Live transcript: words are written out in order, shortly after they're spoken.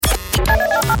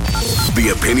The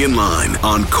Opinion Line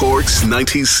on Cork's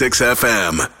 96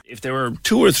 FM. If there were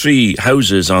 2 or 3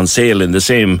 houses on sale in the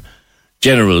same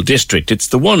general district, it's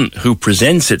the one who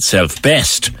presents itself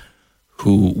best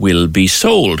who will be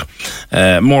sold.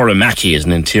 Maura Mackey is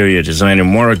an interior designer.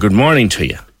 Maura, good morning to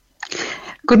you.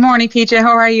 Good morning, PJ.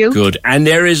 How are you? Good. And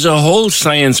there is a whole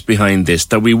science behind this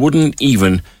that we wouldn't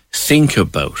even think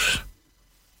about.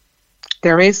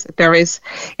 There is. I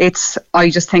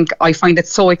find it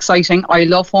so exciting. I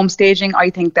love home staging.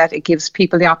 I think that it gives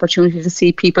people the opportunity to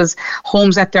see people's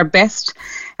homes at their best.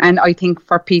 And I think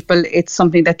for people, it's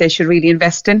something that they should really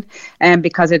invest in,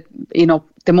 because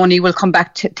the money will come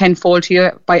back tenfold to you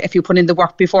if you put in the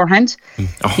work beforehand.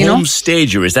 A home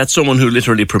stager, is that someone who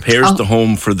literally prepares the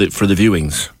home for the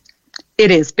viewings? It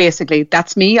is, basically.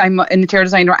 That's me. I'm an interior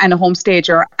designer and a home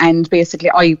stager, and basically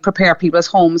I prepare people's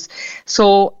homes.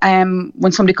 So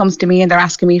when somebody comes to me and they're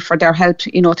asking me for their help,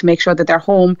 to make sure that their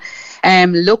home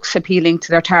looks appealing to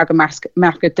their target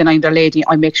market, then I'm their lady.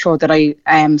 I make sure that I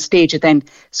stage it then.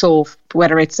 So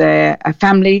whether it's a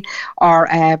family or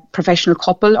a professional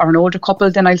couple or an older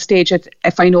couple, then I'll stage it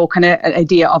if I know kind of an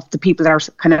idea of the people that are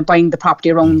kind of buying the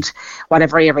property around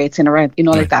whatever area it's in around,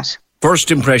 like that.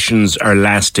 First impressions are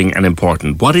lasting and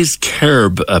important. What is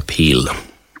curb appeal?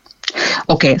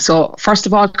 Okay, so first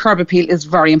of all, curb appeal is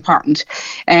very important.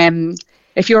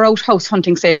 If you're out house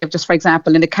hunting, say, just for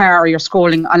example, in the car, or you're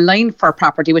scrolling online for a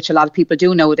property, which a lot of people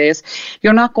do nowadays,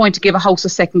 you're not going to give a house a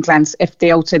second glance if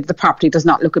the outside of the property does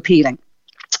not look appealing.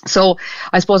 So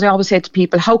I suppose I always say to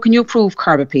people, how can you prove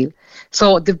curb appeal?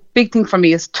 So the big thing for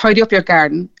me is tidy up your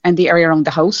garden and the area around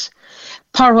the house.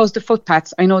 Powerhouse the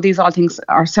footpaths. I know these all things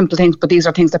are simple things, but these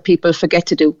are things that people forget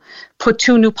to do. Put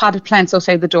 2 new potted plants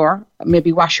outside the door.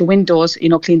 Maybe wash your windows,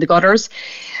 clean the gutters.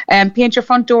 Paint your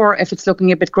front door if it's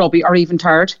looking a bit grubby or even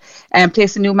tired.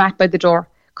 Place a new mat by the door,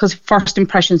 because first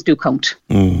impressions do count.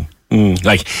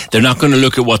 Like, they're not going to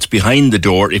look at what's behind the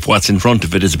door if what's in front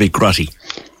of it is a bit grotty.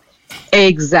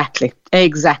 Exactly.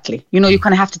 You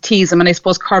kind of have to tease them, and I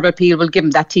suppose curb appeal will give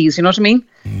them that tease, you know what I mean?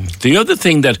 The other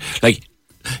thing that,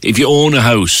 if you own a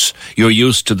house, you're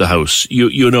used to the house.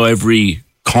 You know every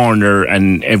corner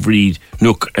and every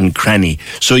nook and cranny,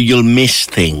 so you'll miss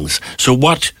things. So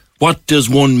what does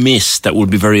one miss that would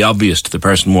be very obvious to the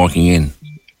person walking in?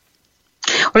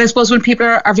 Well, I suppose when people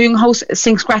are viewing a house,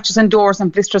 sink scratches on doors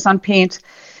and blisters on paint.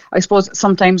 I suppose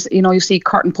sometimes, you see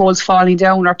curtain poles falling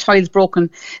down or tiles broken.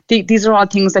 These are all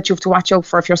things that you have to watch out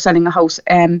for if you're selling a house.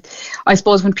 I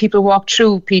suppose when people walk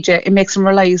through, PJ, it makes them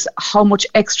realise how much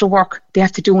extra work they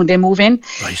have to do when they move in.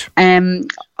 Right.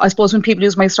 I suppose when people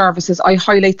use my services, I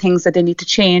highlight things that they need to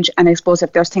change, and I suppose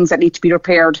if there's things that need to be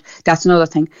repaired, that's another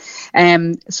thing.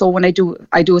 So when I do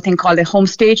a thing called a home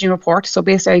staging report. So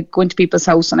basically I go into people's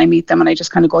house and I meet them and I just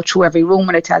kind of go through every room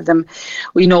and I tell them,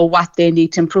 what they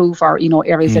need to improve or,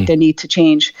 areas that they need to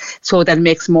change, so that it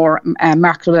makes more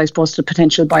marketable, I suppose, to the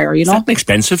potential buyer, Is that an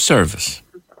expensive service?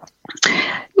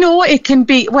 No, it can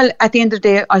be. Well, at the end of the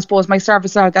day, I suppose my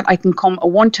services are that I can come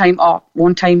one time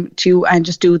to you and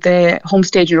just do the home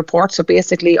staging report. So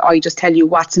basically, I just tell you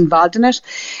what's involved in it,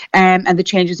 and the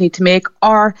changes you need to make.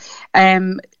 Or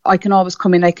I can always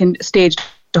come in. I can stage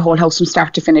the whole house from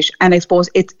start to finish. And I suppose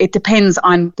it depends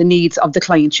on the needs of the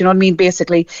client. You know what I mean?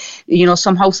 Basically,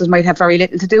 some houses might have very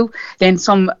little to do. Then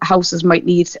some houses might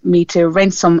need me to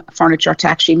rent some furniture to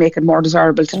actually make it more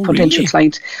desirable to the potential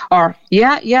client. Or,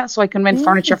 so I can rent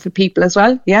furniture for people as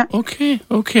well. Yeah. Okay.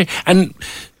 And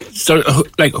so,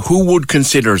 who would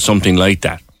consider something like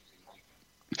that?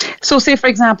 So say, for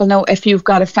example, now if you've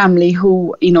got a family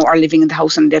who, are living in the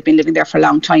house and they've been living there for a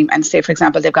long time, and say, for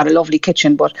example, they've got a lovely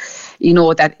kitchen, but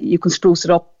that you can spruce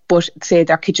it up, but say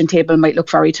their kitchen table might look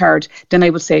very tired, then I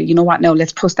would say, now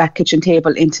let's push that kitchen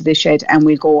table into the shed and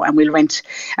we'll go and we'll rent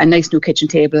a nice new kitchen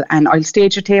table, and I'll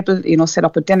stage a table, set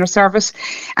up a dinner service,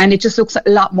 and it just looks a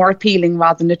lot more appealing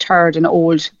rather than a tired and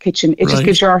old kitchen. It just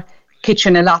gives your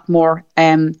kitchen a lot more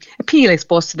appeal, I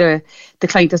suppose, to the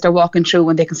client as they're walking through,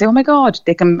 and they can say, oh my God,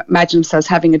 they can imagine themselves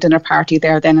having a dinner party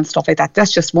there then and stuff like that.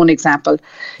 That's just one example,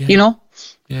 Yeah.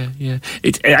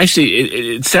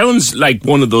 It sounds like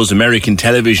one of those American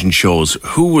television shows.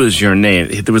 Who was your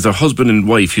name? There was a husband and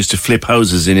wife used to flip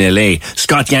houses in LA.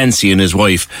 Scott Yancey and his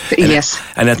wife. Yes.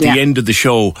 And at the end of the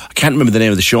show, I can't remember the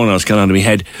name of the show now, it's gone out of my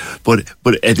head, but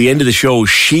at the end of the show,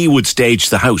 she would stage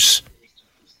the house.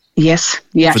 Yes,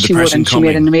 she would, and she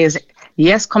made an amazing.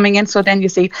 Yes, coming in. So then you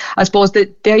see, I suppose the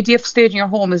idea of staging your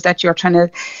home is that you're trying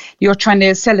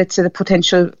to sell it to the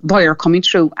potential buyer coming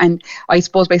through. And I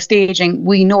suppose by staging,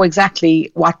 we know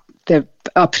exactly what the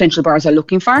potential buyers are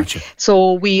looking for. Gotcha.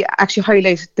 So we actually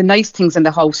highlight the nice things in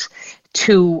the house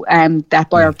to that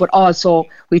buyer, but also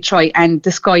we try and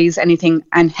disguise anything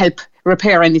and help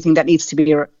repair anything that needs to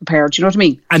be repaired. Do you know what I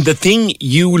mean? And the thing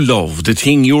you love, the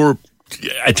thing you're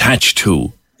attached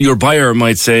to, your buyer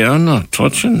might say, I'm not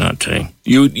touching that thing.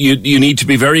 You need to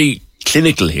be very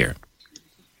clinical here.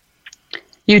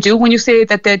 You do when you say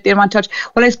that they want to touch.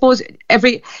 Well, I suppose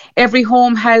every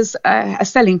home has a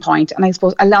selling point, and I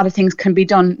suppose a lot of things can be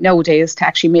done nowadays to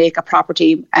actually make a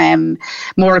property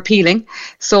more appealing.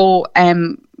 So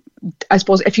I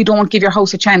suppose if you don't give your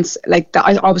house a chance, like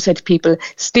I always say to people,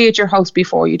 stage your house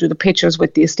before you do the pictures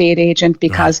with the estate agent,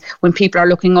 because when people are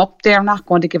looking up, they're not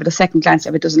going to give it a second glance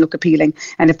if it doesn't look appealing.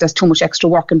 And if there's too much extra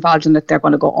work involved in it, they're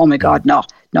going to go, oh my God, no.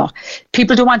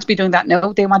 People don't want to be doing that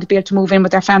now. They want to be able to move in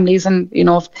with their families, and, you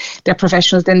know, if they're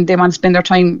professionals, then they want to spend their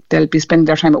time, they'll be spending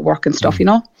their time at work and stuff, you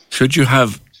know. Should you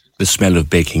have the smell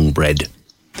of baking bread?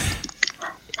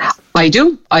 I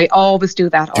do. I always do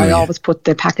that. I always put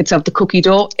the packets of the cookie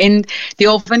dough in the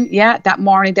oven, that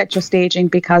morning that you're staging,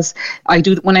 because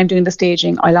when I'm doing the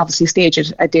staging, I'll obviously stage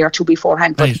it a day or two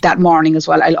beforehand, but that morning as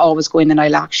well, I'll always go in and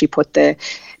I'll actually put the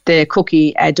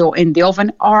cookie dough in the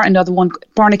oven. Or another one,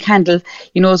 burn a candle,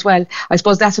 you know, as well. I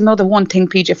suppose that's another one thing,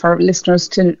 PJ, for listeners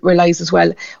to realise as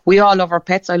well. We all love our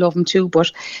pets. I love them too, but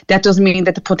that doesn't mean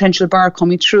that the potential buyer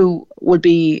coming through would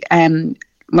be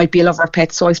might be a lover of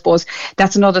pets. So I suppose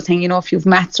that's another thing, you know, if you've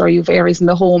mats or you've areas in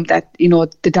the home that, you know,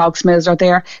 the dog smells are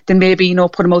there, then maybe, you know,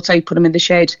 put them outside, put them in the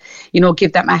shed, you know,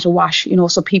 give that mat a wash, you know,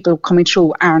 so people coming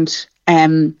through aren't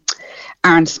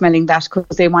smelling that,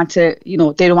 because they want to, you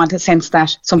know, they don't want to sense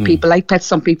that. Some people like pets,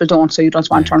 some people don't, so you don't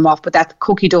want to turn them off. But that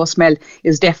cookie dough smell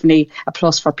is definitely a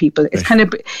plus for people. It's kind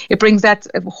of, it brings that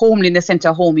homeliness into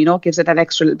a home, you know, gives it that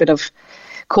extra little bit of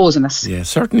coziness. Yeah,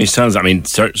 certainly sounds. I mean,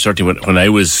 certainly when I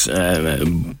was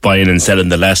buying and selling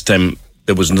the last time,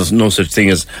 there was no such thing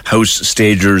as house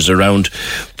stagers around.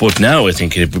 But now I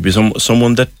think it would be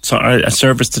someone a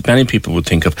service that many people would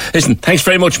think of. Listen, thanks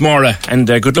very much, Maura, and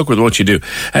good luck with what you do.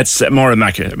 That's Maura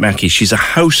Mackey. She's a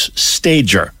house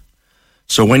stager.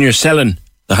 So when you're selling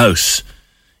the house,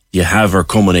 you have her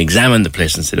come and examine the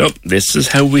place and say, oh, this is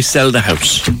how we sell the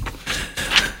house.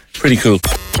 Pretty cool.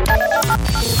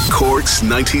 Cork's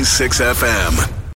 96 FM.